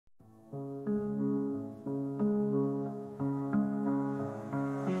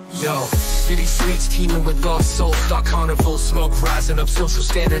Yo, city streets teeming with lost souls. Dark carnival, smoke rising up, social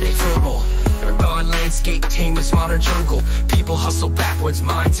standard ain't verbal. Urbane landscape, tameless modern jungle. People hustle backwards,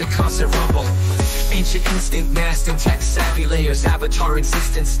 minds in constant rumble. Ancient instinct, masked in tech-savvy layers. Avatar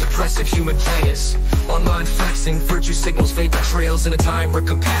existence, depressive human players. Online flexing, virtue signals, vapor trails. In a time where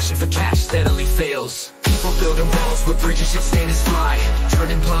compassion for cash steadily fails. People building walls where bridges should stand as fly.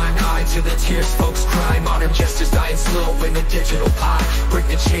 Turning blind eye to the tears folks cry. Modern jesters dying slow in the digital pie. Break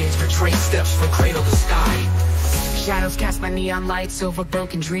the chains, retrace steps from cradle to sky. Shadows cast by neon lights over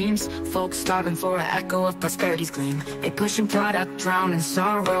broken dreams. Folks starving for an echo of prosperity's gleam. They pushing product, drown in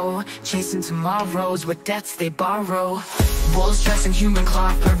sorrow. Chasing tomorrows with debts they borrow. Wolves dressed in human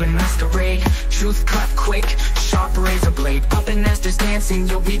cloth, urban masquerade. Truth cut quick, sharp razor blade. Puppet masters dancing,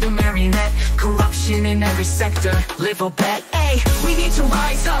 you'll be the marionette. Corruption in every sector, live or bet. Ay, we need to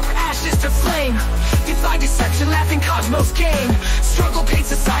rise up, ashes to flame. Defy deception, laughing cosmos game. Struggle paint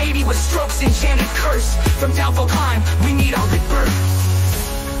society with strokes, enchanted curse. From downfall climb, we need our rebirth.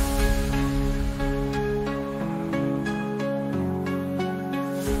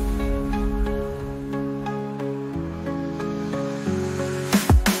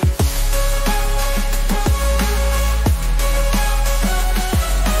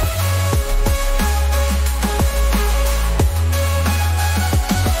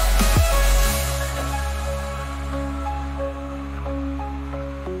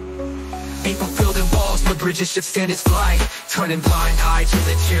 People building walls where bridges should stand as fly. Turning blind eye to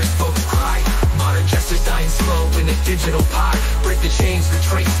the tears folks cry. Modern jesters dying slow in a digital pie. Break the chains,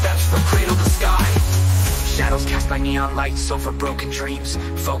 retrace steps from cradle to sky. Shadows cast by neon lights over broken dreams.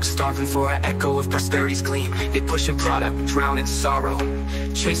 Folks starving for an echo of prosperity's gleam. They pushing product, drown in sorrow.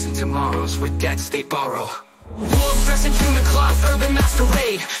 Chasing tomorrows with debts they borrow. Wolves dressed in human cloth, urban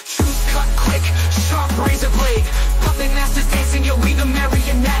masquerade. Truth cut quick, sharp razor blade. Puppet masters dancing, you'll be the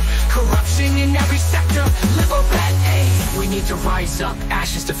marionette. Corruption in every sector, live or bet. Ay, we need to rise up,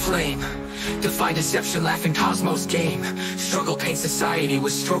 ashes to flame. Defy deception, laughing cosmos game. Struggle paint society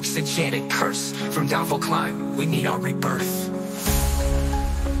with strokes, enchanted curse. From downfall climb, we need our rebirth.